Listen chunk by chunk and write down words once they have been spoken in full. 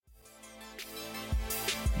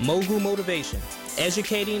Mogul Motivation,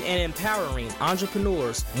 educating and empowering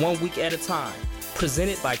entrepreneurs 1 week at a time.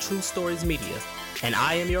 Presented by True Stories Media. And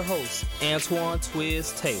I am your host, Antoine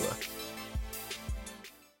Twiz Taylor.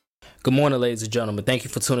 Good morning, ladies and gentlemen. Thank you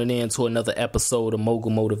for tuning in to another episode of Mogul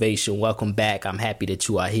Motivation. Welcome back. I'm happy that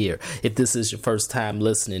you are here. If this is your first time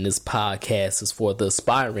listening, this podcast is for the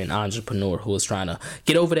aspiring entrepreneur who is trying to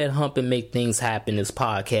get over that hump and make things happen. This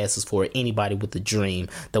podcast is for anybody with a dream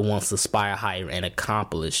that wants to aspire higher and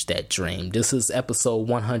accomplish that dream. This is episode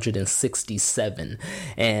 167,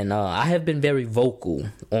 and I have been very vocal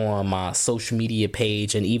on my social media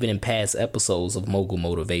page and even in past episodes of Mogul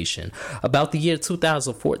Motivation about the year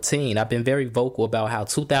 2014. I've been very vocal about how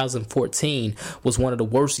 2014 was one of the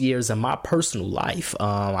worst years in my personal life.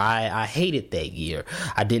 I hated that year.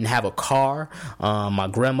 I didn't have a car. My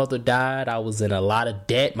grandmother died. I was in a lot of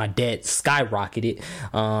debt. My debt skyrocketed.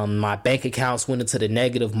 My bank accounts went into the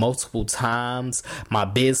negative multiple times. My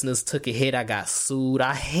business took a hit. I got sued.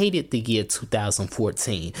 I hated the year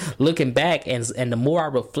 2014. Looking back, and the more I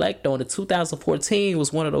reflect on it, 2014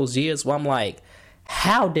 was one of those years where I'm like,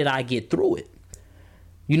 how did I get through it?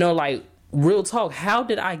 You know, like, real talk, how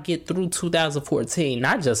did I get through 2014?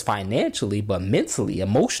 Not just financially, but mentally,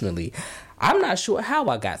 emotionally. I'm not sure how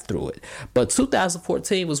I got through it. But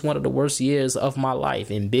 2014 was one of the worst years of my life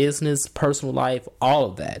in business, personal life, all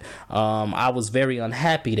of that. I was very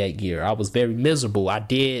unhappy that year. I was very miserable. I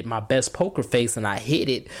did my best poker face and I hid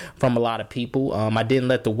it from a lot of people. I didn't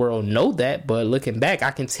let the world know that. But looking back,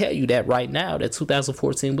 I can tell you that right now that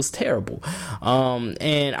 2014 was terrible.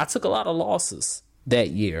 And I took a lot of losses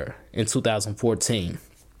that year in 2014.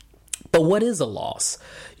 But what is a loss?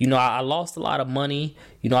 You know, I lost a lot of money.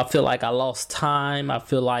 You know, I feel like I lost time. I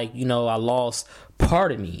feel like, you know, I lost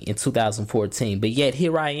part of me in 2014. But yet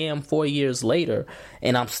here I am 4 years later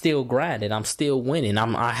and I'm still grinding. I'm still winning.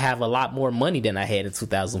 I have a lot more money than I had in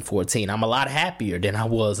 2014. I'm a lot happier than I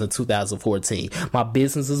was in 2014. My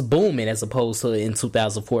business is booming as opposed to in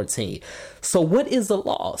 2014. So what is a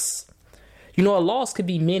loss? You know, a loss could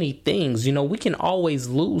be many things. You know, we can always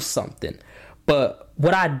lose something. But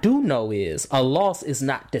what I do know is a loss is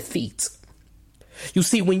not defeat. You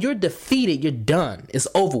see, when you're defeated, you're done. It's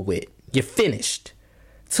over with. You're finished.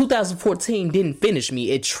 2014 didn't finish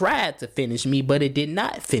me. It tried to finish me, but it did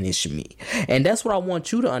not finish me. And that's what I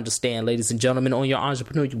want you to understand, ladies and gentlemen, on your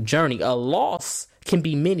entrepreneurial journey. A loss can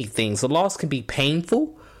be many things. A loss can be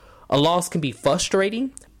painful. A loss can be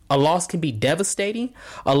frustrating. A loss can be devastating.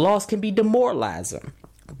 A loss can be demoralizing.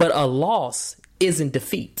 But a loss isn't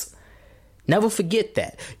defeat. Never forget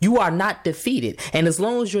that. You are not defeated. And as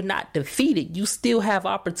long as you're not defeated, you still have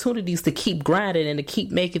opportunities to keep grinding and to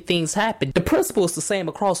keep making things happen. The principle is the same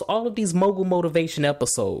across all of these Mogul Motivation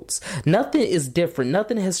episodes. Nothing is different.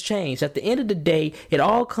 Nothing has changed. At the end of the day, it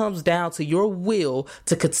all comes down to your will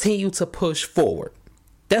to continue to push forward.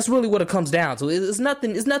 That's really what it comes down to. It's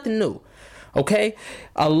nothing new. Okay?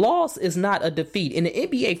 A loss is not a defeat. In the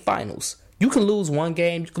NBA Finals, you can lose one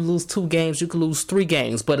game, you can lose 2 games, you can lose 3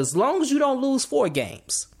 games. But as long as you don't lose 4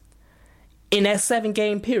 games in that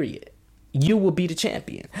 7-game period, you will be the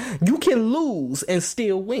champion. You can lose and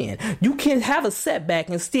still win. You can have a setback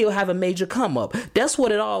and still have a major come up. That's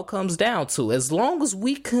what it all comes down to. As long as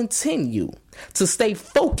we continue to stay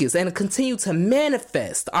focused and continue to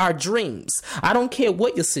manifest our dreams. I don't care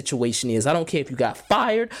what your situation is. I don't care if you got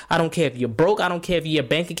fired. I don't care if you're broke. I don't care if your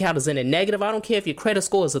bank account is in a negative. I don't care if your credit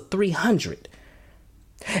score is a 300.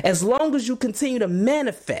 As long as you continue to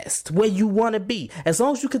manifest where you want to be, as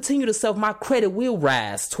long as you continue to say, my credit will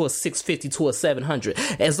rise to a 650, to a 700,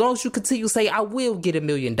 as long as you continue to say, I will get $1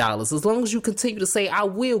 million, as long as you continue to say, I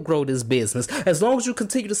will grow this business, as long as you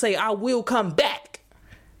continue to say, I will come back,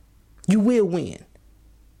 you will win.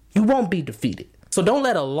 You won't be defeated. So don't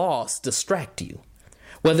let a loss distract you.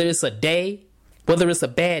 Whether it's a day, whether it's a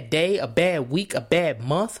bad day, a bad week, a bad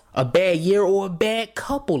month, a bad year, or a bad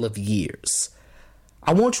couple of years.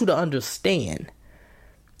 I want you to understand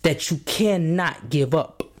that you cannot give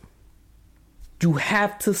up. You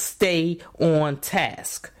have to stay on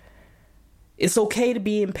task. It's okay to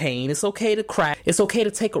be in pain. It's okay to cry. It's okay to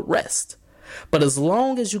take a rest. But as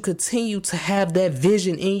long as you continue to have that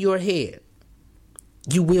vision in your head,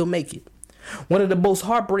 you will make it. One of the most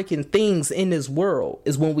heartbreaking things in this world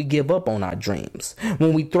is when we give up on our dreams,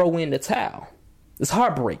 when we throw in the towel. It's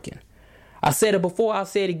heartbreaking. I said it before, I'll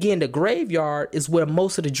say it again. The graveyard is where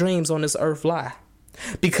most of the dreams on this earth lie.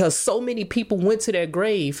 Because so many people went to their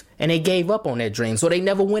grave and they gave up on their dreams, or they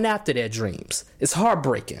never went after their dreams. It's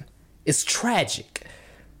heartbreaking. It's tragic.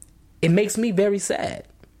 It makes me very sad.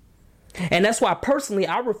 And that's why personally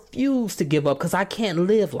I refuse to give up, because I can't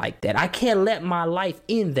live like that. I can't let my life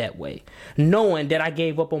end that way, knowing that I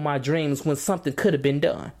gave up on my dreams when something could have been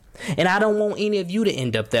done. And I don't want any of you to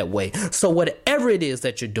end up that way. So whatever it is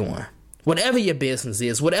that you're doing, whatever your business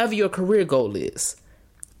is, whatever your career goal is,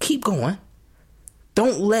 keep going.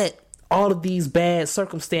 Don't let all of these bad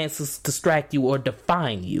circumstances distract you or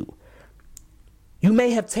define you. You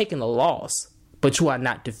may have taken a loss, but you are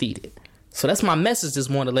not defeated. So that's my message this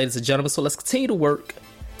morning, ladies and gentlemen. So let's continue to work.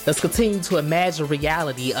 Let's continue to imagine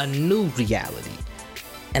reality, a new reality.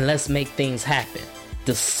 And let's make things happen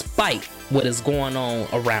despite what is going on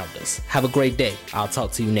around us. Have a great day. I'll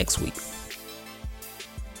talk to you next week.